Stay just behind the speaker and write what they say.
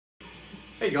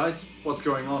Hey guys, what's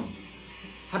going on?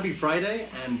 Happy Friday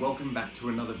and welcome back to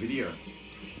another video.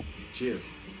 Cheers.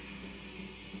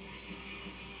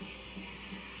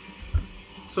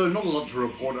 So not a lot to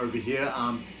report over here.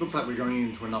 Looks like we're going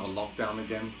into another lockdown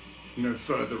again. You know,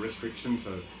 further restrictions,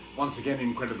 so once again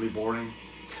incredibly boring.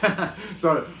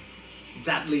 So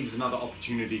that leaves another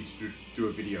opportunity to do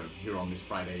a video here on this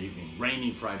Friday evening,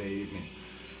 rainy Friday evening.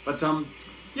 But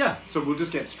yeah, so we'll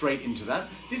just get straight into that.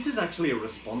 This is actually a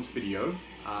response video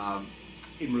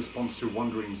in response to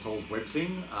Wandering Souls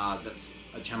Webzine. That's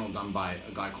a channel done by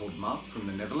a guy called Mark from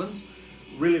the Netherlands.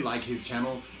 Really like his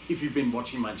channel. If you've been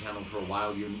watching my channel for a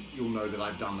while, you'll know that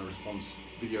I've done a response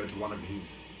video to one of his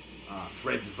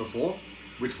threads before,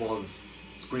 which was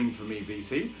Screen for Me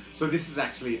VC. So this is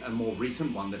actually a more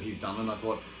recent one that he's done, and I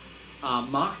thought,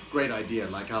 Mark, great idea.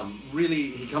 Like, really,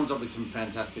 he comes up with some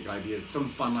fantastic ideas, some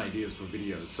fun ideas for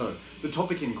videos. So the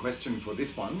topic in question for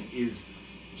this one is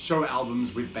show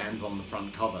albums with bands on the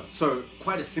front cover. So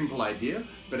quite a simple idea,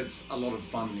 but it's a lot of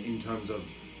fun in terms of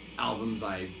albums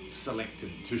I selected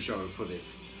to show for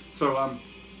this. So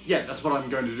yeah, that's what I'm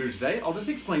going to do today. I'll just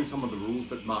explain some of the rules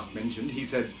that Mark mentioned. He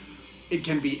said it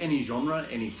can be any genre,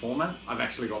 any format. I've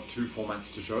actually got two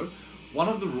formats to show. One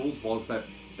of the rules was that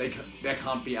there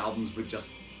can't be albums with just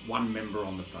one member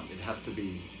on the front. It has to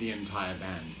be the entire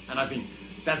band. And I think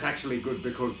that's actually good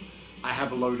because I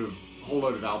have a whole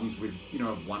load of albums with, you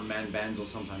know, one-man bands or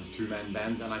sometimes two-man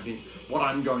bands, and I think what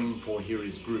I'm going for here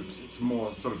is groups. It's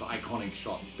more sort of iconic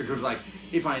shot, because like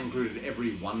if I included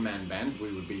every one-man band,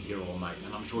 we would be here all night,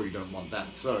 and I'm sure you don't want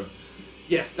that. So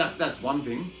yes, that's one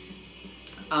thing.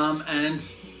 And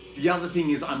the other thing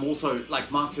is, I'm also,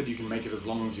 like Mark said, you can make it as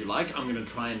long as you like. I'm going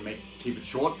to try and keep it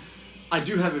short. I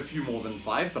do have a few more than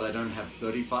 5, but I don't have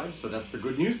 35, so that's the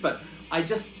good news. But I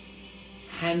just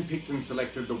handpicked and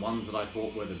selected the ones that I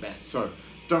thought were the best. So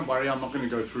don't worry, I'm not going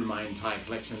to go through my entire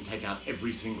collection and take out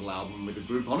every single album with a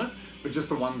group on it, but just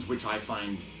the ones which I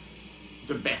find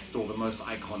the best or the most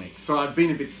iconic. So I've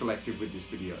been a bit selective with this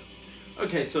video.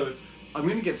 Okay, so I'm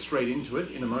going to get straight into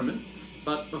it in a moment.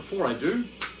 But before I do,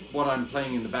 what I'm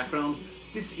playing in the background,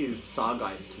 this is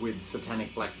Sargeist with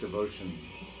Satanic Black Devotion.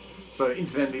 So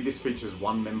incidentally, this features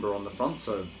one member on the front,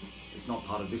 so it's not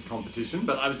part of this competition,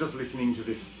 but I was just listening to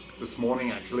this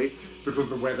morning actually, because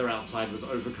the weather outside was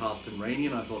overcast and rainy,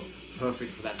 and I thought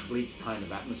perfect for that bleak kind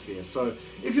of atmosphere. So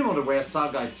if you're not aware,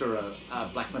 Sargeist are a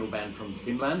black metal band from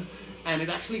Finland, and it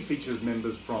actually features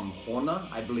members from Horner,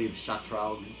 I believe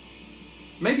Shatraug,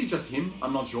 maybe just him,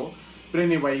 I'm not sure. But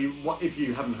anyway, if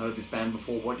you haven't heard this band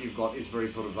before, what you've got is very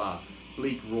sort of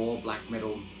bleak, raw, black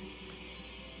metal.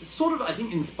 Sort of, I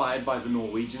think, inspired by the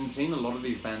Norwegian scene. A lot of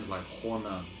these bands like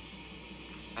Horner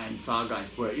and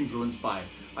Sargeist were influenced by,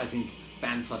 I think,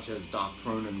 bands such as Dark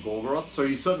Throne and Gorgoroth. So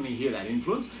you certainly hear that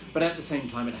influence, but at the same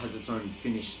time it has its own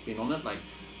Finnish spin on it. Like,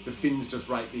 the Finns just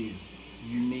write these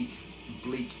unique,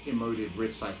 bleak, emotive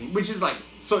riffs, I think, which is like,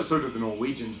 so do the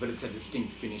Norwegians, but it's a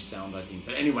distinct Finnish sound, I think.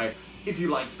 But anyway, if you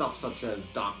like stuff such as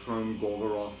Dark Throne,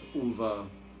 Gorgoroth, Ulva,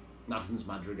 Nothing's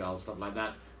Madrigal, stuff like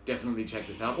that, definitely check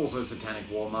this out. Also Satanic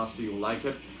Warmaster, you'll like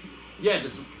it. Yeah,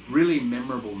 just really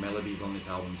memorable melodies on this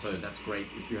album, so that's great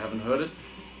if you haven't heard it.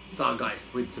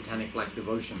 Sargeist with Satanic Black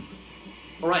Devotion.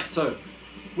 Alright, so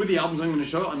with the albums I'm going to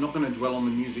show, I'm not going to dwell on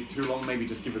the music too long, maybe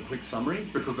just give a quick summary,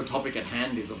 because the topic at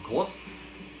hand is, of course,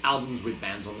 albums with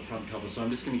bands on the front cover. So I'm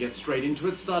just going to get straight into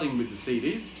it, starting with the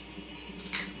CDs.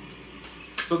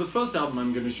 So the first album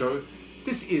I'm going to show,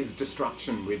 this is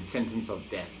Destruction with Sentence of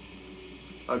Death.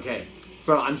 Okay,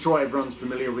 so I'm sure everyone's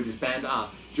familiar with this band.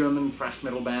 German thrash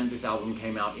metal band. This album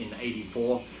came out in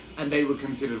 '84, and they were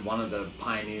considered one of the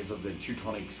pioneers of the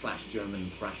Teutonic/German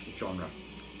thrash genre.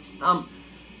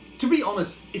 To be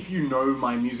honest, if you know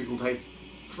my musical taste,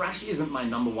 thrash isn't my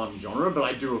 #1 genre, but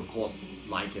I do, of course,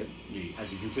 like it.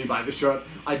 As you can see by the shirt,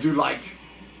 I do like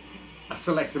a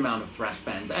select amount of thrash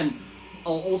bands. And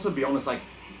I'll also be honest, like,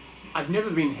 I've never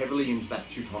been heavily into that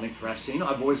Teutonic thrash scene.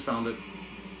 I've always found it,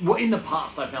 well, in the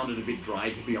past I found it a bit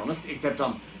dry, to be honest, except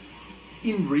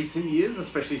in recent years,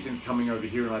 especially since coming over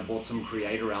here and I bought some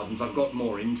Creator albums, I've got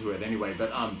more into it anyway,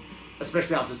 but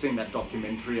especially after seeing that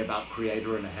documentary about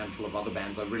Creator and a handful of other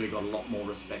bands, I really got a lot more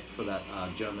respect for that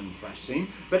German thrash scene.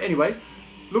 But anyway,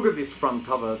 look at this front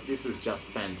cover. This is just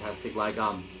fantastic. Like,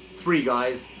 3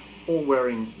 guys all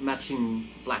wearing matching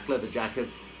black leather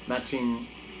jackets, matching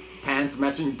pants,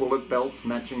 matching bullet belts,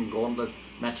 matching gauntlets,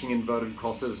 matching inverted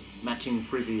crosses, matching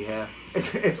frizzy hair.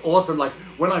 It's awesome. Like,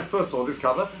 when I first saw this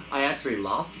cover, I actually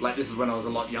laughed. Like, this is when I was a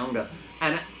lot younger.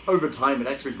 And over time, it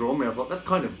actually grew on me. I thought, that's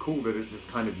kind of cool that it's this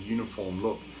kind of uniform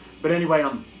look. But anyway,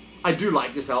 I do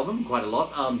like this album quite a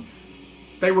lot.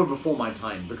 they were before my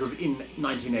time, because in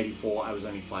 1984 I was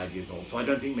only 5 years old, so I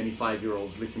don't think many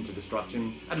 5-year-olds listened to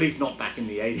Destruction, at least not back in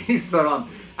the 80s. So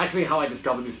actually how I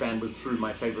discovered this band was through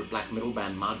my favorite black metal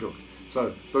band, Marduk.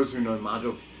 So those who know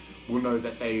Marduk will know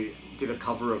that they did a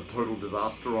cover of Total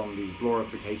Disaster on the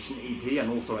Glorification EP and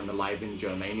also in the Live in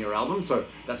Germania album, so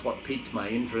that's what piqued my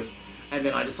interest. And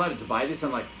then I decided to buy this,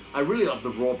 and like, I really love the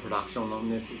raw production on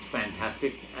this. It's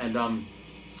fantastic, and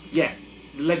yeah,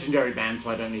 legendary band,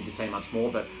 so I don't need to say much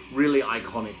more, but really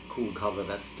iconic, cool cover.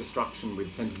 That's Destruction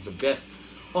with Sentence of Death.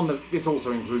 This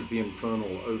also includes the Infernal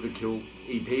Overkill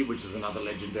EP, which is another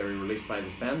legendary release by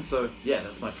this band, so yeah,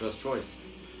 that's my first choice.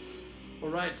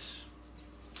 Alright.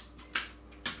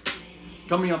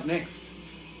 Coming up next,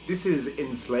 this is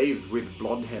Enslaved with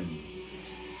Bloodhem.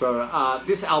 So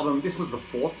this album, this was the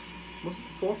fourth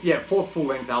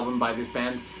full-length album by this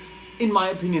band. In my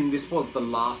opinion, this was the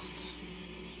last,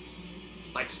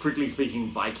 like, strictly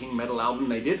speaking, Viking metal album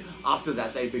they did. After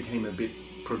that, they became a bit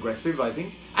progressive, I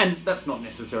think. And that's not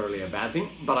necessarily a bad thing,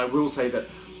 but I will say that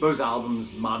those albums,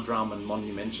 Mardram and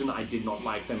Monumention, I did not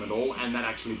like them at all, and that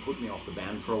actually put me off the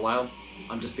band for a while.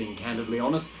 I'm just being candidly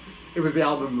honest. It was the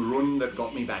album Run that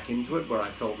got me back into it, where I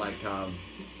felt like,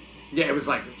 yeah, it was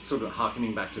like sort of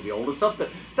harkening back to the older stuff, but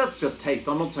that's just taste.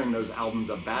 I'm not saying those albums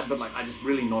are bad, but like, I just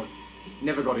really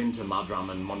never got into Mardram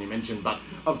and Monumention. But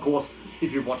of course,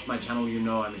 if you watch my channel, you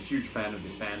know I'm a huge fan of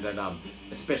this band, and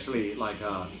especially like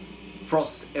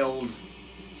Frost, Eld,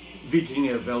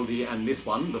 Vikinger, Veldi, and this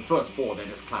one, the first four, they're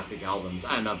just classic albums,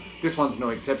 and this one's no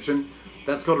exception.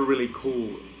 That's got a really cool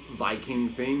Viking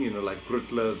theme, you know, like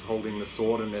Grutler's holding the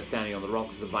sword and they're standing on the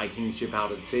rocks, the Viking ship out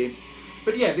at sea.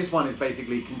 But yeah, this one is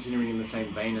basically continuing in the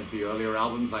same vein as the earlier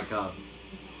albums, like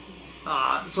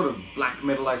sort of black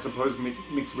metal, I suppose,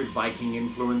 mixed with Viking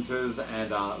influences,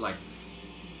 and like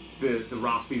the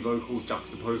raspy vocals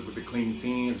juxtaposed with the clean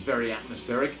singing. It's very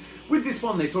atmospheric. With this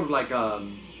one, they sort of like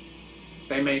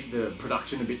they made the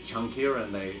production a bit chunkier,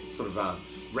 and they sort of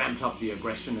ramped up the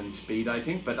aggression and speed, I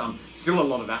think. But still a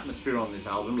lot of atmosphere on this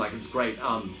album. Like, it's great.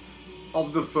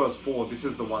 Of the first four, this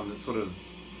is the one that sort of,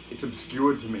 it's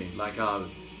obscured to me, like,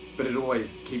 but it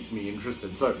always keeps me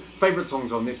interested. So, favourite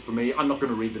songs on this for me, I'm not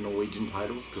going to read the Norwegian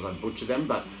titles because I butcher them,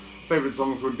 but favourite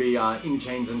songs would be In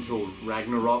Chains Until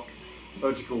Ragnarok,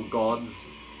 Urtical Gods,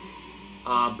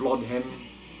 Bloodhem,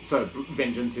 so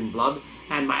Vengeance in Blood,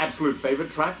 and my absolute favourite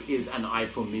track is An Eye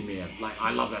for Mimir. Like,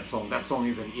 I love that song. That song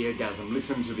is an eargasm.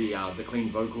 Listen to the clean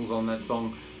vocals on that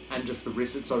song, and just the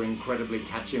riffs. It's so incredibly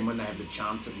catchy, and when they have the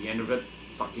chants at the end of it,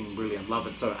 fucking brilliant. Love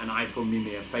it. So An Eye for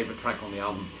Mimir, favourite track on the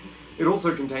album. It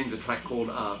also contains a track called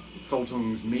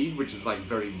Soltung's Mead, which is like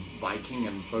very Viking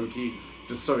and folky,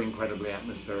 just so incredibly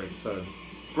atmospheric. So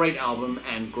great album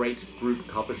and great group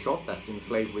cover shot. That's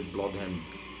Enslaved with Bloodhem.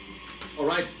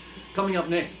 Alright, coming up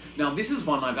next. Now this is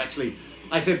one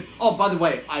I said, oh, by the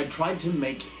way, I tried to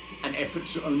make an effort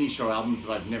to only show albums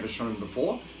that I've never shown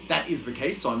before. That is the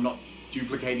case, so I'm not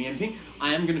duplicating anything.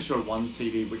 I am going to show one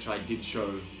CD which I did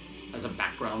show as a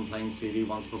background playing CD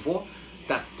once before.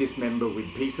 That's Dismember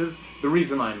with Pieces. The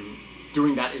reason I'm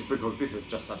doing that is because this is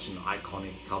just such an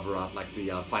iconic cover art, like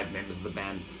the 5 members of the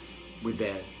band with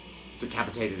their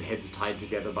decapitated heads tied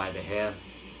together by the hair.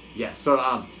 Yeah,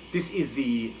 so this is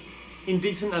the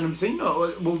Indecent and Obscene.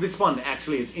 Oh, well, this one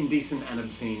actually, it's Indecent and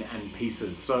Obscene and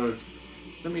Pieces. So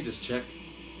let me just check.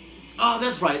 Oh,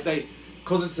 that's right,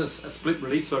 because it's a split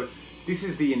release. So this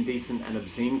is the Indecent and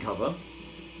Obscene cover,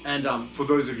 and for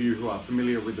those of you who are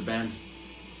familiar with the band,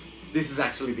 this is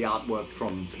actually the artwork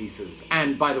from Pieces.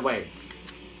 And by the way,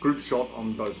 group shot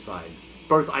on both sides,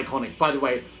 both iconic. By the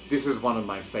way, this is one of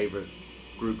my favorite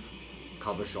group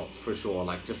cover shots for sure.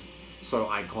 Like, just so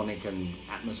iconic and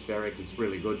atmospheric. It's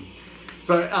really good.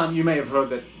 So you may have heard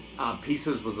that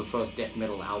Pieces was the first death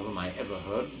metal album I ever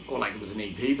heard, or like it was an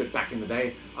EP, but back in the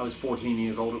day, I was 14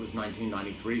 years old, it was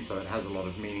 1993, so it has a lot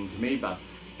of meaning to me. But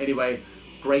anyway,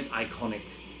 great iconic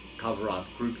cover art,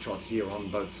 group shot here on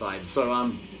both sides.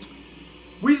 So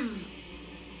with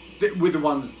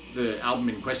the album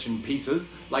in question, Pieces,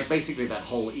 like basically that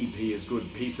whole EP is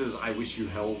good. Pieces, I Wish You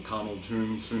Hell, Carnal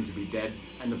Tomb, Soon to Be Dead,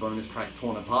 and the bonus track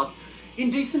Torn Apart.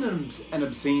 Indecent and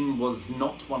Obscene was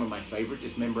not one of my favourite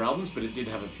Dismember albums, but it did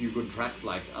have a few good tracks,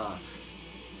 like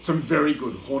some very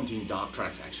good haunting dark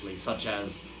tracks actually, such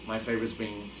as my favourites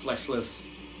being Fleshless,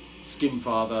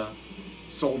 Skinfather,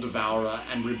 Soul Devourer,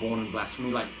 and Reborn in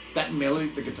Blasphemy. Like that melody,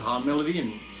 the guitar melody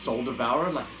in Soul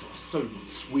Devourer, like so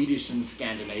Swedish and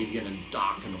Scandinavian and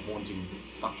dark and haunting,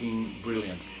 fucking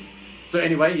brilliant. So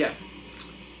anyway, yeah,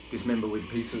 Dismember with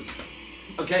Pieces.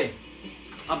 Okay,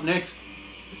 up next,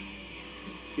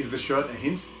 is the shirt a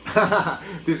hint?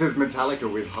 This is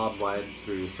Metallica with Hardwired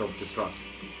to Self-Destruct.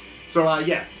 So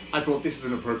yeah, I thought this is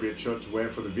an appropriate shirt to wear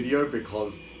for the video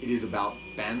because it is about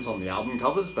bands on the album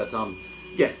covers. But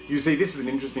yeah, you see this is an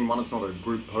interesting one. It's not a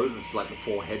group pose, it's like the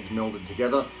four heads melded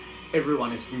together.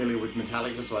 Everyone is familiar with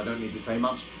Metallica, so I don't need to say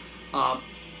much.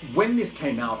 When this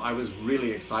came out, I was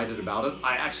really excited about it.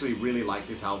 I actually really like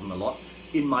this album a lot.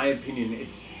 In my opinion,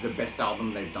 it's the best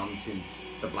album they've done since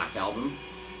the Black Album.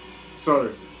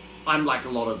 So I'm like a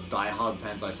lot of die-hard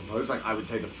fans, I suppose. Like I would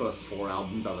say the first four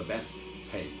albums are the best.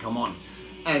 Hey, come on.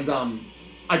 And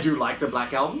I do like the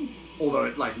Black Album, although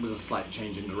it like was a slight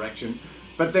change in direction.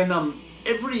 But then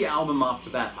every album after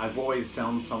that, I've always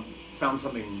found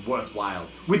something worthwhile,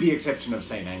 with the exception of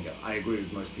Saint Anger. I agree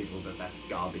with most people that that's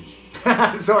garbage.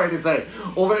 Sorry to say.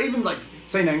 Although even like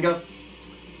Saint Anger,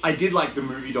 I did like the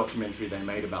movie documentary they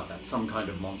made about that, Some Kind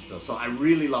of Monster. So I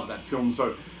really love that film.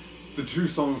 So the two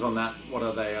songs on that, what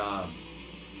are they?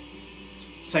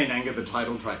 Saint Anger, the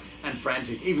title track, and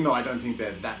Frantic. Even though I don't think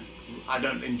they're that, I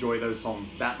don't enjoy those songs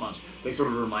that much. They sort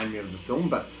of remind me of the film,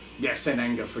 but yeah, Saint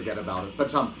Anger, forget about it.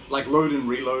 But like Load and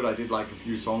Reload, I did like a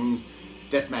few songs.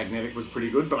 Death Magnetic was pretty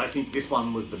good, but I think this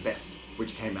one was the best,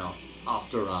 which came out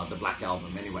after the Black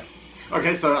Album anyway.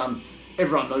 Okay, so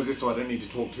everyone knows this, so I don't need to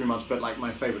talk too much, but like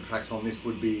my favorite tracks on this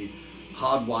would be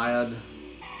Hardwired.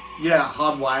 Yeah,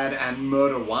 Hardwired and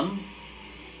Murder One.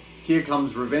 Here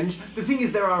Comes Revenge. The thing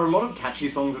is, there are a lot of catchy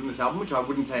songs in this album, which I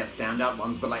wouldn't say are standout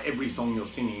ones, but like every song you're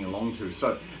singing along to.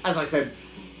 So, as I said,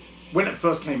 when it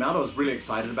first came out, I was really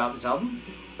excited about this album.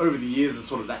 Over the years, the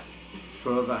sort of that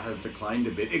fervor has declined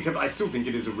a bit, except I still think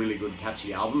it is a really good,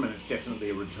 catchy album, and it's definitely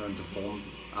a return to form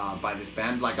by this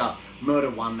band. Like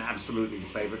Murder One, absolutely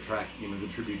favorite track, you know, the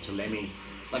tribute to Lemmy.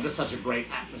 Like, that's such a great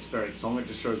atmospheric song. It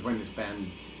just shows when this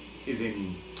band is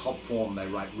in top form, they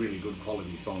write really good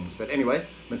quality songs. But anyway,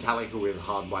 Metallica with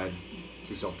Hardwired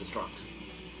to Self-Destruct.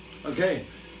 Okay,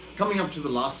 coming up to the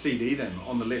last CD then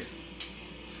on the list.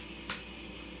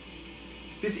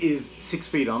 This is 6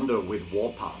 Feet Under with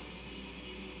Warpath.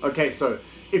 Okay, so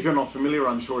if you're not familiar,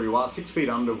 I'm sure you are. 6 Feet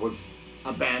Under was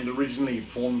a band originally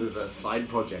formed as a side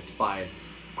project by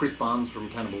Chris Barnes from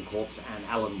Cannibal Corpse and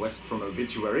Alan West from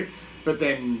Obituary, but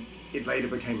then it later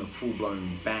became a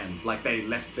full-blown band. Like, they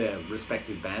left their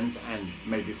respective bands and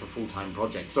made this a full-time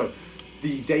project. So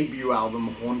the debut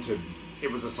album, Haunted,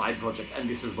 it was a side project, and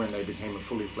this is when they became a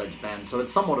fully fledged band. So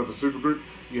it's somewhat of a supergroup.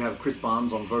 You have Chris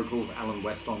Barnes on vocals, Alan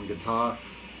West on guitar,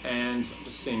 and I'm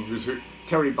just seeing who's who.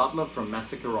 Terry Butler from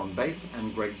Massacre on bass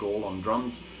and Greg Gall on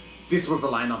drums. This was the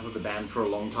lineup of the band for a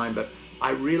long time, but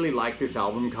I really like this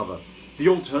album cover. The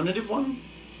alternative one,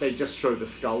 they just show the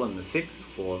skull and the six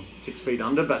for 6 Feet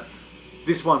Under, but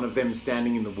this one of them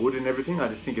standing in the wood and everything, I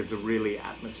just think it's a really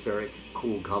atmospheric,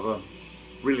 cool cover.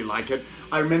 Really like it.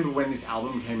 I remember when this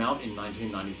album came out in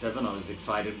 1997, I was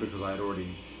excited because I had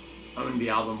already owned the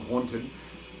album Haunted.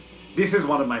 This is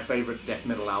one of my favorite death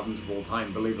metal albums of all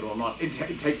time, believe it or not.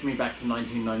 It takes me back to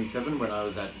 1997 when I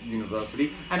was at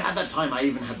university. And at that time, I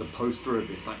even had the poster of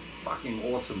this, like, fucking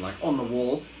awesome, like, on the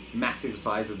wall, massive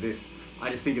size of this.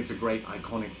 I just think it's a great,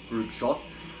 iconic group shot.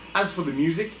 As for the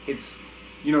music, it's,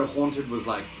 you know, Haunted was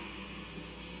like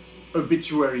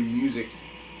Obituary music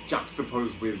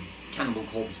juxtaposed with Cannibal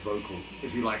Corpse vocals,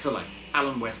 if you like. So like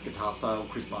Alan West guitar style,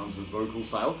 Chris Barnes' vocal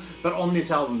style. But on this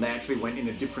album, they actually went in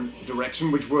a different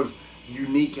direction, which was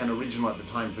unique and original at the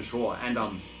time for sure. And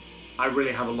I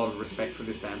really have a lot of respect for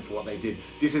this band for what they did.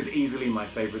 This is easily my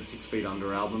favorite 6 Feet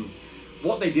Under album.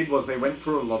 What they did was they went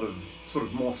through a lot of sort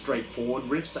of more straightforward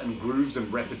riffs and grooves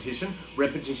and repetition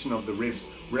of the riffs,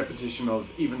 repetition of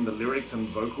even the lyrics and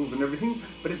vocals and everything.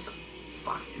 But it's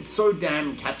so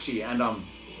damn catchy, and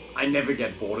I never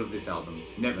get bored of this album.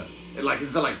 Never.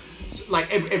 It's like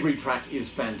every track is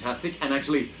fantastic. And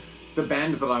actually, the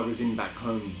band that I was in back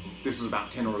home, this was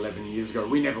about 10 or 11 years ago.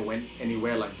 We never went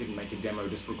anywhere. Like, didn't make a demo,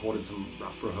 just recorded some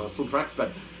rough rehearsal tracks.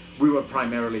 But we were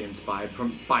primarily inspired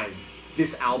by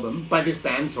this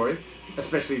band,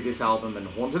 especially this album and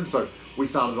Haunted. So we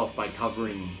started off by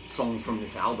covering songs from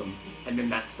this album, and then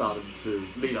that started to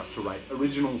lead us to write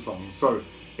original songs. So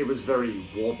it was very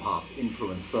Warpath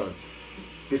influenced. So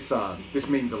this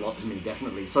means a lot to me,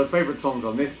 definitely. So favorite songs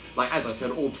on this, like as I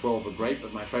said, all 12 are great,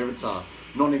 but my favorites are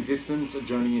Non-Existence, A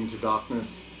Journey into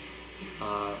Darkness,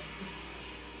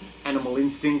 Animal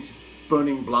Instinct,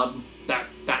 Burning Blood.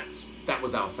 That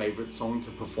was our favorite song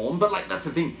to perform. But like, that's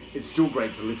the thing, it's still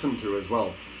great to listen to as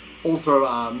well.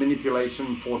 Also,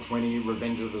 Manipulation, 420,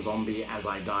 Revenge of the Zombie, As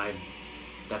I Die.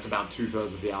 That's about 2/3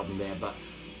 of the album there, but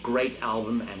great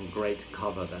album and great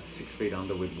cover. That's 6 Feet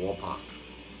Under with Warpath.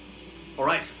 All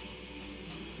right.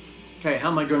 Okay, how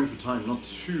am I going for time? Not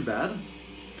too bad.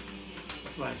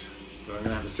 Right, so I'm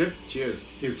gonna have a sip. Cheers.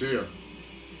 Here's to you.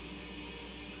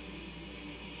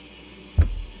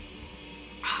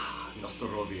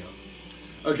 Nostorovia.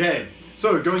 Okay,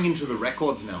 so going into the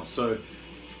records now. So,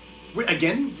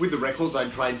 again, with the records, I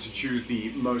tried to choose the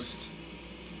most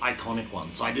iconic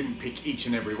ones. So I didn't pick each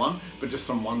and every one, but just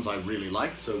some ones I really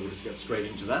like. So we'll just get straight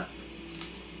into that.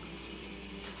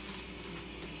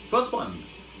 First one.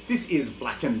 This is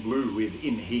Black and Blue with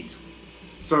In Heat.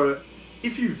 So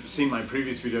if you've seen my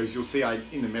previous videos, you'll see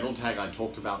in the metal tag I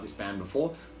talked about this band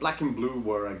before. Black and Blue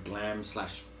were a glam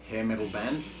 / hair metal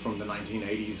band from the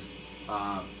 1980s.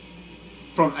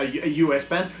 From a US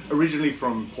band, originally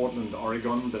from Portland,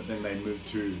 Oregon, but then they moved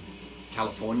to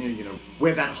California, you know,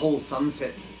 where that whole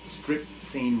Sunset Strip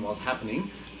scene was happening.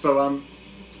 So,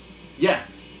 yeah,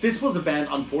 this was a band,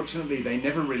 unfortunately, they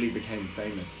never really became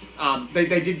famous. They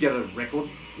did get a record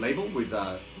label with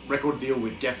a record deal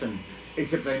with Geffen,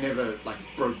 except they never, like,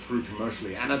 broke through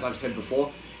commercially. And as I've said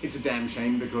before, it's a damn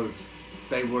shame because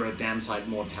they were a damn sight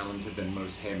more talented than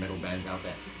most hair metal bands out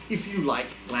there. If you like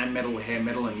glam metal, hair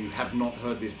metal, and you have not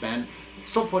heard this band,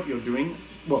 stop what you're doing.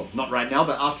 Well, not right now,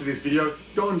 but after this video,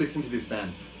 go and listen to this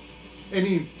band.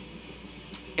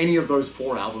 Any of those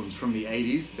 4 albums from the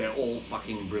 80s, they're all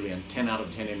fucking brilliant. 10 out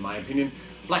of 10 in my opinion.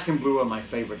 Black and Blue are my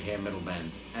favorite hair metal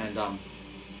band. And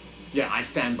yeah, I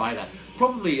stand by that.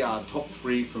 Probably top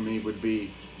 3 for me would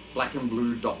be Black and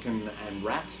Blue, Dokken, and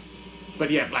Rat.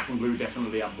 But yeah, Black and Blue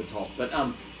definitely up the top. But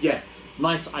yeah,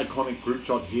 nice iconic group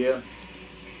shot here.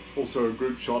 Also a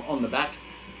group shot on the back.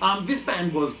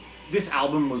 This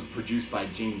album was produced by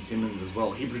Gene Simmons as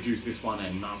well. He produced this one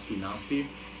and Nasty Nasty.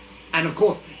 And of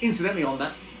course, incidentally on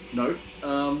that note,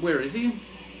 where is he?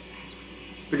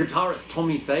 The guitarist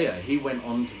Tommy Thayer, he went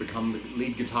on to become the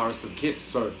lead guitarist of Kiss,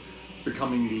 so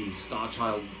becoming the star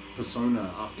child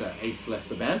persona after Ace left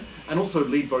the band. And also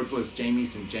lead vocalist Jamie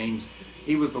St. James,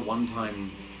 he was the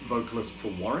one-time vocalist for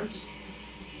Warrant.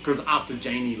 Because after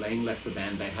Janie Lane left the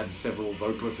band, they had several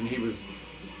vocalists, and he was,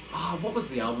 what was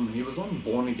the album? He was on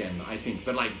Born Again, I think.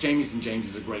 But like, Jamie St. James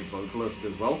is a great vocalist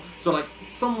as well. So like,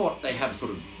 somewhat they have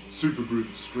sort of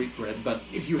supergroup street cred, but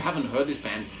if you haven't heard this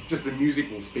band, just the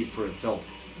music will speak for itself.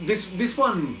 This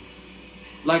one,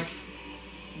 like,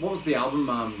 what was the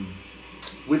album?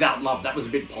 Without Love, that was a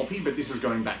bit poppy, but this is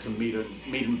going back to meat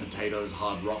and potatoes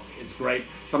hard rock. It's great.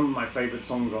 Some of my favorite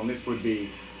songs on this would be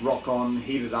Rock On,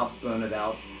 Heat It Up, Burn It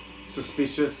Out,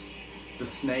 Suspicious, The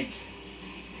Snake,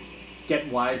 Get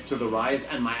Wise to the Rise,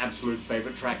 and my absolute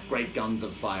favorite track, Great Guns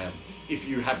of Fire. If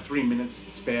you have 3 minutes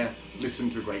spare, listen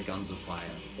to Great Guns of Fire.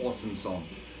 Awesome song.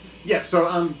 Yeah,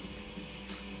 so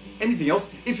anything else?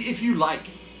 If you like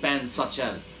bands such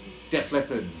as Def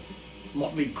Leppard,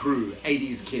 Motley Crue,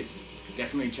 80s Kiss,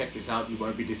 definitely check this out. You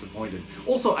won't be disappointed.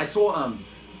 Also, I saw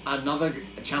another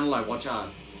channel I watch,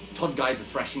 Todd Guy the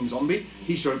Thrashing Zombie.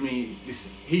 He showed me this.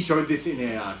 He showed this in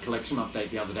a collection update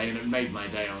the other day, and it made my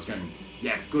day. I was going,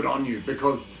 yeah, good on you,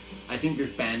 because I think this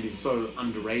band is so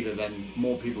underrated and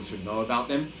more people should know about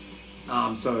them.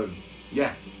 So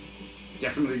yeah,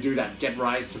 definitely do that. Get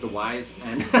Rise to the Wise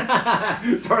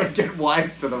and sorry, Get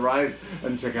Wise to the Rise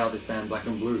and check out this band Black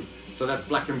and Blue. So that's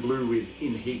Black and Blue with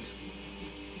In Heat.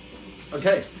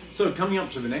 Okay, so coming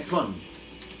up to the next one.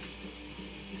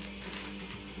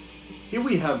 Here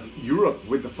we have Europe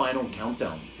with the Final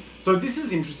Countdown. So this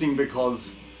is interesting because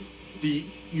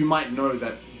you might know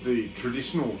that the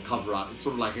traditional cover art is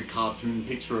sort of like a cartoon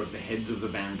picture of the heads of the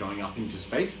band going up into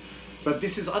space. But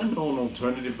this is, I don't know, an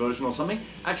alternative version or something.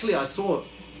 Actually, I saw,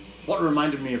 what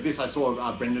reminded me of this, I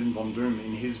saw Brendan Von Doom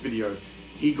in his video.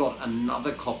 He got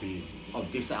another copy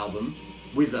of this album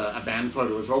with a band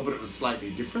photo as well, but it was slightly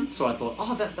different. So I thought,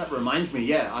 oh, that reminds me,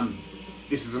 yeah,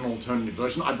 this is an alternative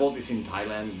version. I bought this in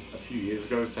Thailand a few years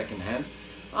ago, secondhand.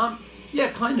 Yeah,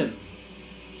 kind of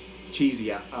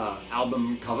cheesy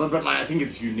album cover, but like, I think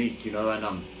it's unique, you know,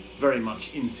 and very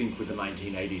much in sync with the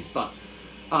 1980s. But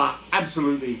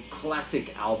absolutely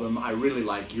classic album. I really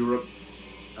like Europe.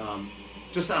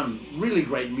 Just really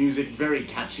great music, very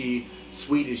catchy,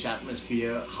 Swedish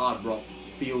atmosphere, hard rock,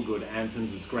 feel-good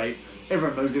anthems. It's great.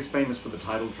 Everyone knows this, famous for the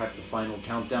title track, The Final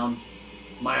Countdown.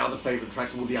 My other favourite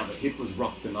tracks, well, the other hit was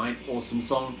Rock the Night, awesome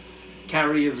song.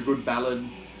 Carrie is a good ballad.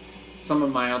 Some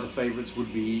of my other favourites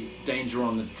would be Danger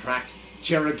on the Track,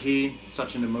 Cherokee,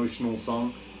 such an emotional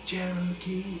song.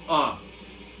 Cherokee.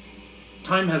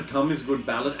 Time Has Come is a good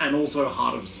ballad, and also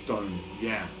Heart of Stone.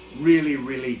 Yeah, really,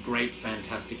 really great,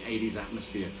 fantastic 80s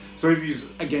atmosphere. So if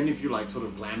you like sort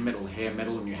of glam metal, hair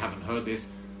metal, and you haven't heard this,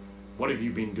 what have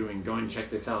you been doing? Go and check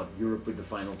this out. Europe with the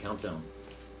Final Countdown.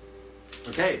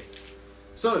 Okay,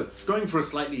 so going for a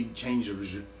slight change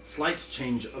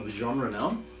of genre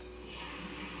now.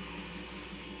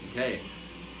 Okay,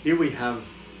 here we have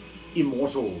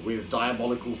Immortal with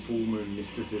Diabolical Full Moon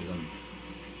Mysticism.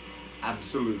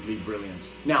 Absolutely brilliant.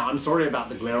 Now, I'm sorry about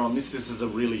the glare on this. This is a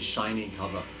really shiny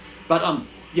cover. But,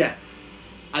 yeah.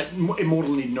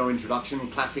 Immortal need no introduction.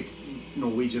 Classic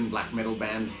Norwegian black metal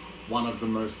band. One of the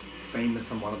most famous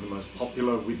and one of the most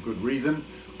popular, with good reason.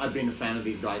 I've been a fan of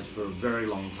these guys for a very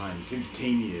long time, since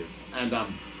teen years. And,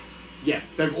 yeah,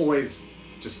 they've always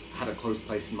just had a close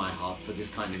place in my heart for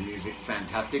this kind of music.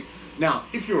 Fantastic. Now,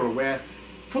 if you're aware,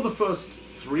 for the first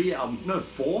 3 albums, no,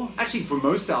 4, actually for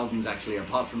most albums actually,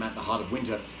 apart from At the Heart of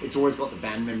Winter, it's always got the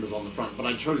band members on the front, but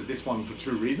I chose this one for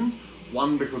 2 reasons.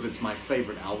 One, because it's my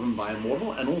favorite album by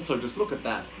Immortal, and also just look at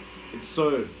that. It's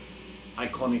so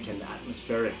iconic and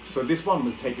atmospheric. So this one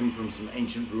was taken from some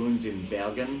ancient ruins in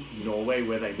Bergen, Norway,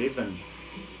 where they live, and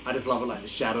I just love it, like the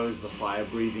shadows, the fire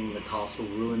breathing, the castle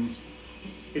ruins.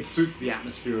 It suits the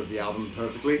atmosphere of the album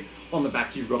perfectly. On the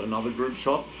back you've got another group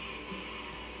shot.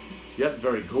 Yep,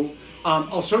 very cool.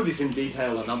 I'll show this in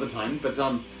detail another time, but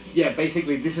yeah,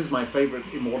 basically this is my favorite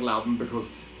Immortal album because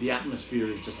the atmosphere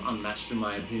is just unmatched in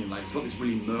my opinion. Like, it's got this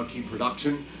really murky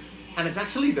production, and it's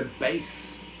actually the bass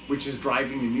which is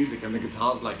driving the music, and the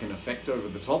guitar's like an effect over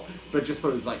the top, but just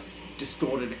those like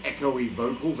distorted echoey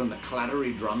vocals and the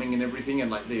clattery drumming and everything, and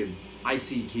like the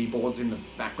icy keyboards in the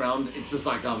background. It's just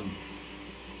like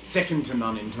second to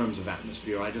none in terms of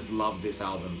atmosphere. I just love this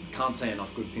album. Can't say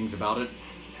enough good things about it.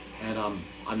 And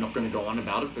I'm not going to go on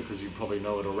about it because you probably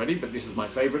know it already, but this is my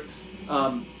favorite.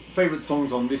 Favorite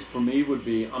songs on this for me would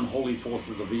be Unholy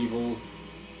Forces of Evil,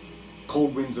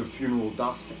 Cold Winds of Funeral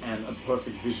Dust, and A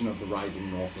Perfect Vision of the Rising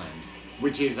Northland,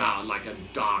 which is like a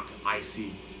dark,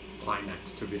 icy climax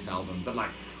to this album. But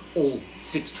like, all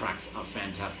 6 tracks are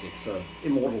fantastic. So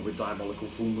Immortal with Diabolical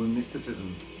Full Moon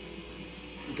Mysticism.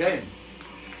 Okay.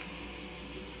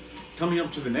 Coming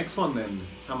up to the next one then.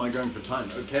 How am I going for time?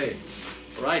 Okay.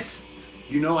 Right,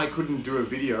 you know I couldn't do a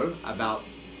video about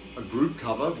a group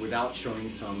cover without showing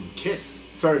some Kiss.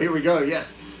 So here we go,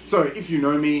 yes. So if you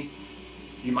know me,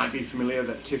 you might be familiar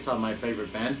that Kiss are my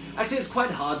favorite band. Actually, it's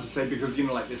quite hard to say because, you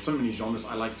know, like there's so many genres.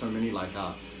 I like so many, like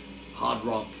hard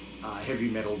rock, heavy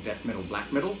metal, death metal,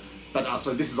 black metal. But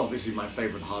so this is obviously my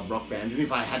favorite hard rock band. And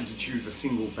if I had to choose a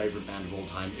single favorite band of all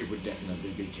time, it would definitely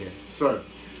be Kiss. So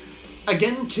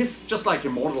again, Kiss, just like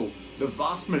Immortal, the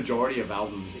vast majority of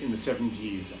albums in the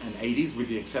 70s and 80s, with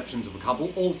the exceptions of a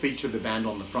couple, all feature the band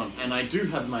on the front. And I do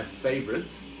have my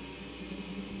favorites,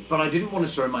 but I didn't want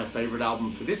to show my favorite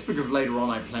album for this because later on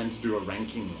I plan to do a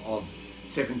ranking of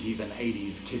 70s and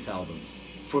 80s Kiss albums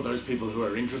for those people who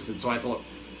are interested. So I thought,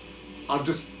 I'll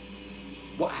just,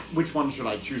 which one should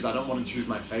I choose? I don't want to choose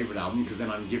my favorite album because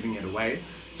then I'm giving it away.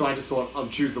 So I just thought I'll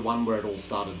choose the one where it all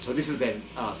started. So this is their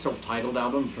self-titled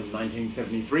album from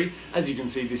 1973. As you can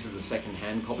see, this is a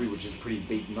second-hand copy, which is pretty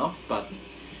beaten up, but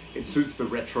it suits the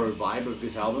retro vibe of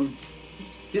this album.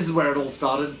 This is where it all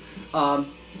started.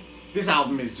 This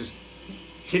album is just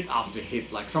hit after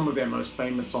hit, like some of their most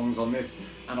famous songs on this,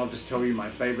 and I'll just tell you my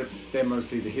favorites. They're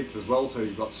mostly the hits as well. So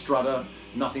you've got Strutter,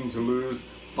 Nothing to Lose,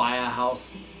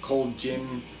 Firehouse, Cold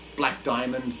Gin, Black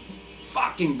Diamond.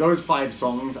 Fucking those 5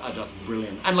 songs are just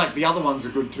brilliant. And like the other ones are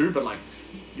good too, but like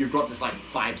you've got just like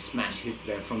 5 smash hits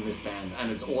there from this band,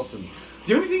 and it's awesome.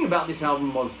 The only thing about this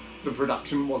album was the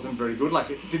production wasn't very good. Like,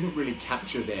 it didn't really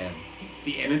capture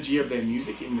the energy of their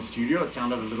music in the studio. It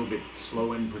sounded a little bit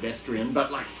slow and pedestrian,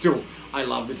 but like still, I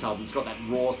love this album. It's got that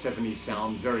raw 70s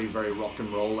sound, very, very rock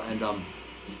and roll, and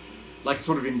like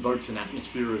sort of invokes an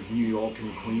atmosphere of New York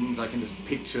and Queens. I can just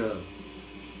picture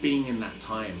being in that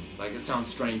time. Like, it sounds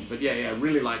strange, but yeah, I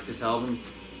really like this album.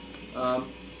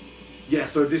 Yeah,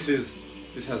 so this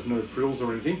has no frills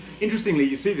or anything. Interestingly,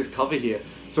 you see this cover here.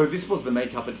 So this was the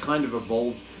makeup. It kind of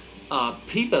evolved.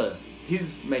 Peter,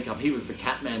 his makeup, he was the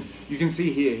Catman. You can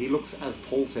see here, he looks, as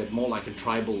Paul said, more like a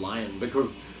tribal lion,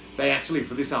 because they actually,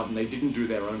 for this album, they didn't do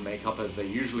their own makeup as they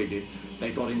usually did.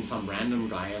 They got in some random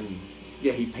guy, and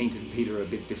yeah, he painted Peter a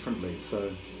bit differently.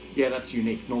 So yeah, that's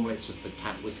unique. Normally it's just the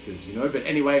cat whiskers, you know. But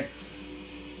anyway,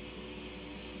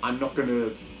 I'm not going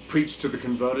to preach to the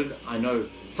converted. I know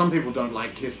some people don't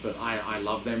like Kiss, but I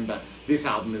love them. But this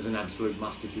album is an absolute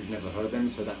must if you've never heard them.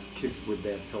 So that's Kiss with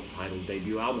their self-titled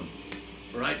debut album.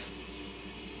 All right.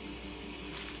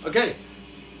 Okay.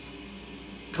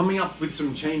 Coming up with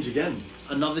some change again.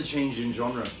 Another change in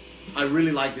genre. I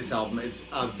really like this album. It's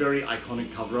a very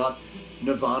iconic cover art.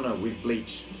 Nirvana with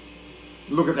Bleach.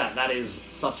 Look at that. That is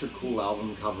such a cool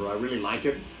album cover. I really like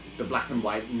it. The black and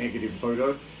white negative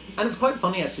photo. And it's quite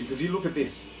funny actually, because you look at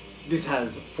this. This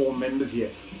has 4 members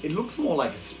here. It looks more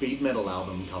like a speed metal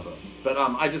album cover. But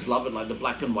I just love it. Like the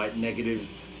black and white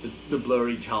negatives, the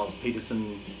blurry Charles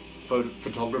Peterson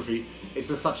photography. It's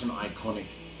just such an iconic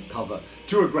cover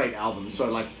to a great album.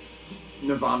 So like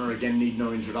Nirvana, again, need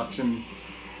no introduction.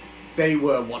 They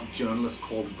were what journalists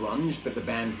called grunge, but the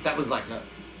band, that was like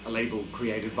a label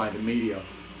created by the media.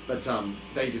 But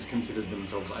they just considered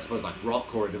themselves, I suppose, like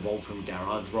rock, or it evolved from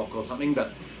garage rock or something.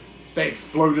 But they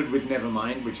exploded with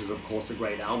Nevermind, which is of course a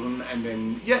great album. And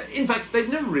then, yeah, in fact, they've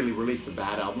never really released a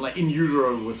bad album. Like In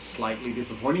Utero was slightly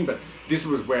disappointing, but this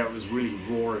was where it was really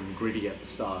raw and gritty at the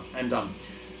start. And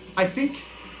I think,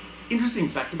 interesting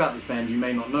fact about this band you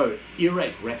may not know,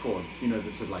 Earache Records, you know,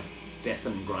 that's a like death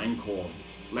and grindcore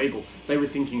label, they were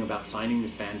thinking about signing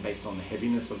this band based on the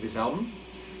heaviness of this album.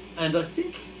 And I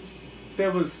think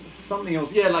there was something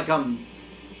else, yeah, like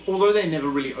although they never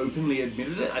really openly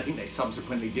admitted it, I think they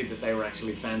subsequently did, that they were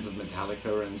actually fans of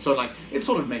Metallica. And so like it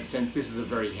sort of makes sense. This is a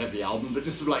very heavy album, but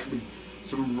just like with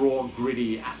some raw,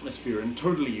 gritty atmosphere and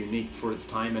totally unique for its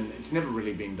time, and it's never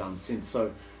really been done since.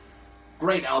 So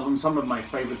great album. Some of my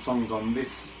favorite songs on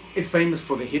this, it's famous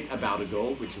for the hit About a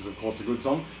Girl, which is of course a good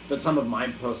song, but some of my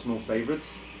personal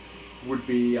favorites would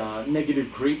be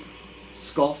Negative Creep,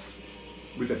 Scoff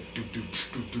with a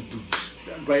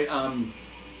great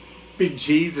Big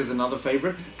Cheese is another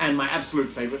favorite, and my absolute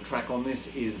favorite track on this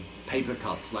is Paper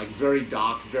Cuts. Like very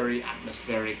dark, very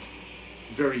atmospheric,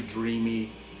 very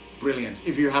dreamy, brilliant.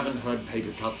 If you haven't heard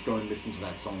Paper Cuts, go and listen to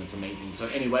that song. It's amazing. So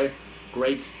anyway,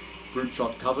 great group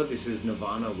shot cover. This is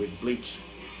Nirvana with Bleach.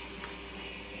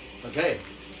 Okay.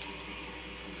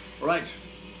 All right.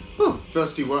 Whew,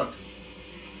 thirsty work.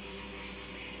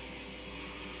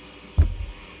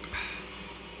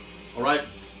 All right.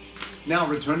 Now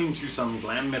returning to some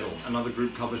glam metal, another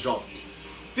group cover shot.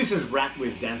 This is Rat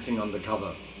with Dancing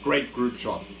Undercover. Great group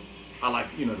shot. I like,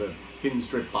 you know, the thin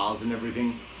strip bars and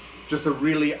everything. Just a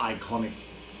really iconic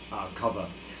cover.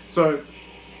 So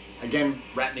again,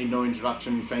 Rat need no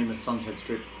introduction. Famous Sunset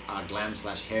Strip glam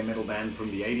 / hair metal band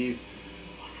from the 80s.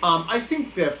 I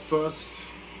think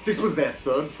this was their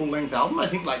third full-length album. I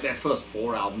think like their first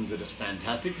 4 albums are just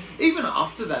fantastic. Even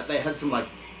after that, they had some like,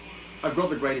 I've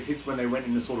got the greatest hits when they went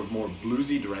in a sort of more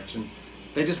bluesy direction.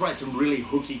 They just write some really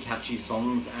hooky, catchy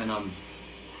songs. And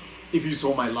if you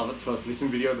saw my Love at First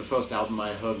Listen video, the first album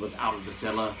I heard was Out of the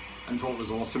Cellar and thought it was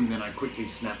awesome. Then I quickly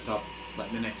snapped up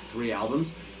like the next 3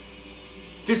 albums.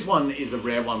 This one is a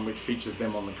rare one which features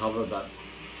them on the cover, but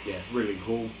yeah, it's really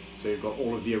cool. So you've got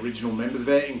all of the original members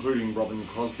there, including Robin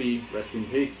Crosby, rest in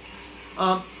peace.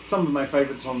 Some of my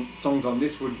favorite songs on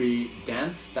this would be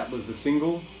Dance, that was the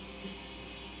single.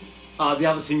 The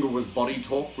other single was Body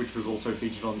Talk, which was also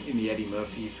featured in the Eddie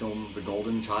Murphy film The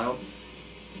Golden Child.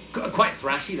 Quite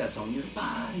thrashy, that song. You know,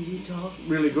 Body Talk,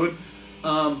 really good.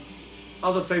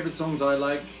 Other favorite songs I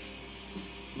like: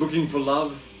 Looking for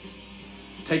Love,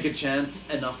 Take a Chance,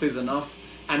 Enough is Enough,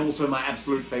 and also my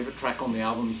absolute favorite track on the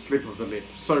album, Slip of the Lip.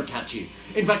 So catchy.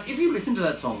 In fact, if you listen to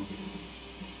that song,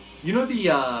 you know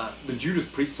the Judas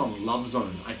Priest song Love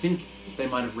Zone? I think they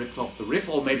might have ripped off the riff,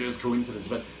 or maybe it was coincidence,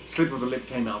 but Slip of the Lip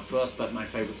came out first, but my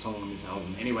favorite song on this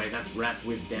album. Anyway, that's Rat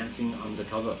with Dancing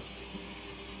Undercover.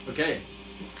 Okay,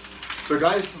 so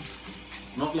guys,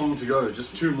 not long to go,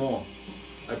 just 2 more.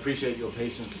 I appreciate your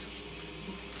patience.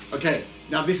 Okay,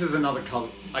 now this is another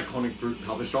iconic group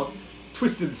cover shot.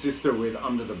 Twisted Sister with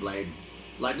Under the Blade.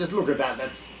 Like, just look at that.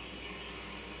 That's,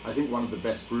 I think, one of the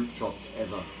best group shots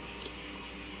ever.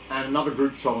 And another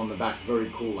group shot on the back,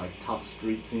 very cool, like tough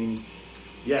street scene.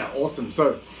 Yeah, awesome.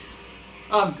 So,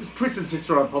 Twisted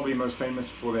Sister are probably most famous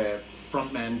for their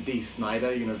frontman, Dee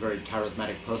Snider, you know, very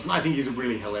charismatic person. I think he's a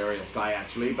really hilarious guy,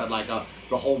 actually, but like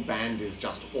the whole band is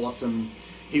just awesome.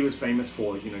 He was famous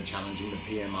for, you know, challenging the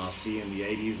PMRC in the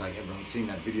 80s, like everyone's seen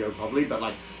that video probably, but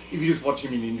like, if you just watch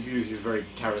him in interviews, he's a very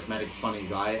charismatic, funny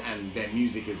guy, and their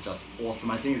music is just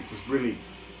awesome. I think it's just really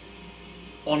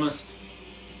honest,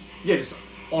 yeah, just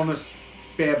honest,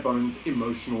 bare bones,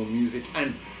 emotional music,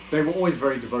 and they were always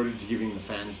very devoted to giving the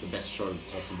fans the best show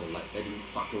possible. Like, they didn't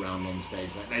fuck around on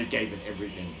stage, like they gave it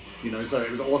everything, you know, so it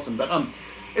was awesome. But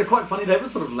it's quite funny, they were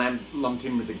sort of lumped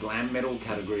in with the glam metal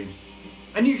category,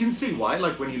 and you can see why.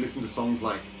 Like when you listen to songs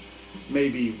like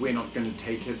maybe We're Not Gonna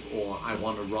Take It, or I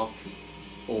Wanna Rock,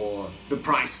 or The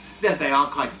Price, that they are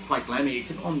quite glammy,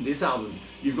 except on this album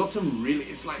you've got some really,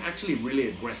 it's like actually really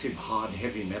aggressive, hard,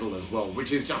 heavy metal as well,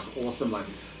 which is just awesome. Like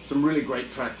some really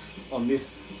great tracks on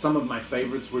this. Some of my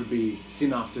favorites would be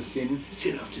Sin After Sin,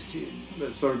 Sin After Sin,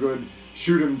 that's so good.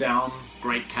 Shoot 'Em Down,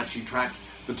 great catchy track.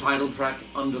 The title track,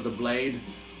 Under the Blade.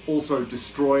 Also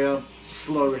Destroyer,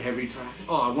 slow, heavy track.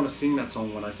 Oh, I want to sing that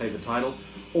song when I say the title.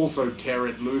 Also Tear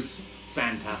It Loose,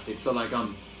 fantastic. So like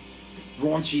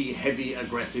raunchy, heavy,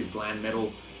 aggressive glam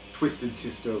metal. Twisted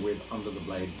Sister with Under the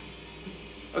Blade.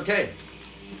 Okay,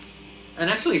 And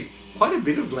actually, quite a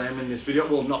bit of glam in this video.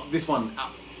 Well, not this one.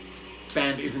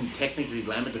 Band isn't technically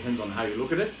glam, it depends on how you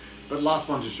look at it. But last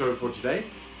one to show for today.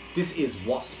 This is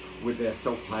Wasp with their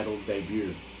self-titled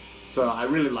debut. So I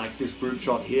really like this group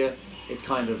shot here. It's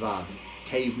kind of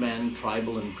caveman,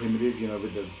 tribal and primitive, you know,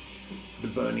 with the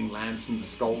burning lamps and the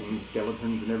skulls and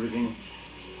skeletons and everything.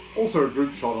 Also a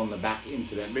group shot on the back,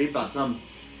 incidentally. But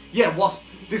yeah, Wasp.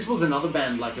 This was another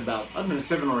band like about, I don't know,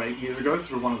 7 or 8 years ago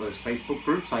through one of those Facebook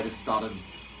groups.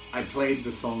 I played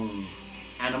the song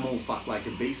Animal Fuck Like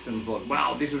a Beast and thought,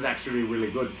 wow, this is actually really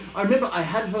good. I remember I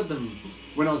had heard them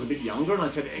when I was a bit younger, and I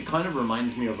said it kind of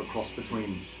reminds me of a cross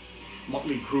between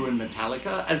Motley Crue and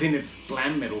Metallica, as in it's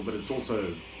glam metal, but it's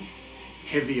also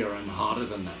heavier and harder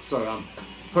than that. So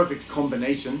perfect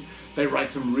combination. They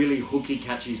write some really hooky,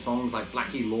 catchy songs, like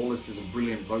Blackie Lawless is a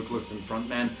brilliant vocalist and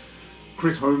frontman.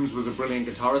 Chris Holmes was a brilliant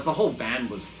guitarist. The whole band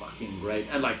was fucking great.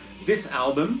 And like this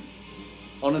album,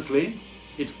 honestly,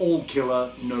 it's all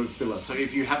killer, no filler. So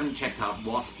if you haven't checked out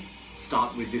Wasp,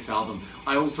 start with this album.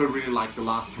 I also really like The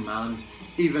Last Command,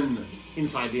 even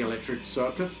Inside the Electric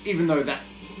Circus, even though that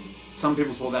some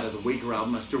people saw that as a weaker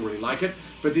album, I still really like it.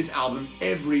 But this album,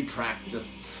 every track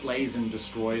just slays and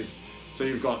destroys. So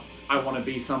you've got I Wanna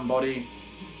Be Somebody,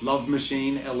 Love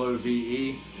Machine,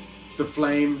 L-O-V-E, The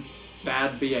Flame,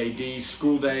 Bad, B-A-D,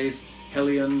 School Days,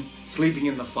 Hellion, Sleeping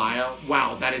in the Fire.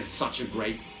 Wow, that is such a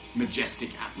great,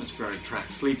 majestic, atmospheric track.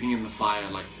 Sleeping in the Fire,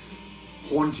 like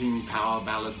haunting power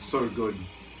ballad, so good.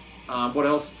 What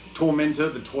else? Tormentor,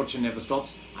 The Torture Never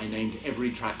Stops. I named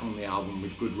every track on the album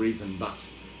with good reason, but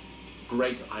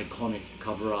great iconic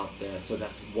cover art there. So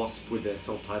that's Wasp with their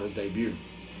self-titled debut.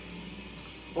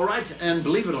 Alright, and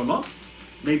believe it or not,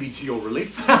 maybe to your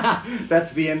relief,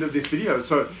 that's the end of this video.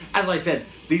 So, as I said,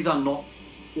 these are not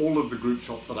all of the group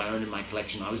shots that I own in my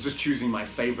collection. I was just choosing my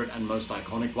favorite and most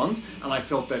iconic ones, and I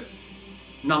felt that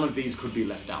none of these could be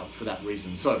left out for that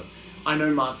reason. So, I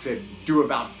know Mark said, do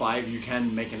about 5, you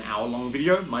can make an hour-long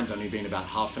video. Mine's only been about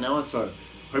half an hour, so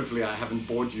hopefully I haven't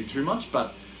bored you too much.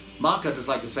 But Mark, I'd just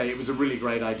like to say it was a really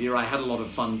great idea. I had a lot of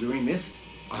fun doing this.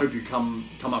 I hope you come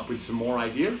up with some more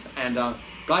ideas. And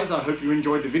guys, I hope you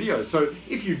enjoyed the video. So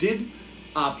if you did,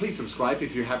 please subscribe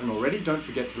if you haven't already. Don't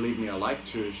forget to leave me a like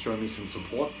to show me some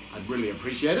support. I'd really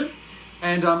appreciate it.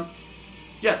 And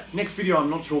yeah, next video I'm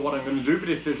not sure what I'm going to do, but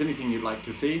if there's anything you'd like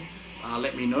to see,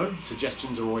 let me know.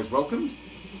 Suggestions are always welcomed.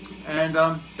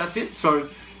 And that's it. So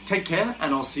take care,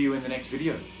 and I'll see you in the next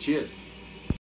video. Cheers.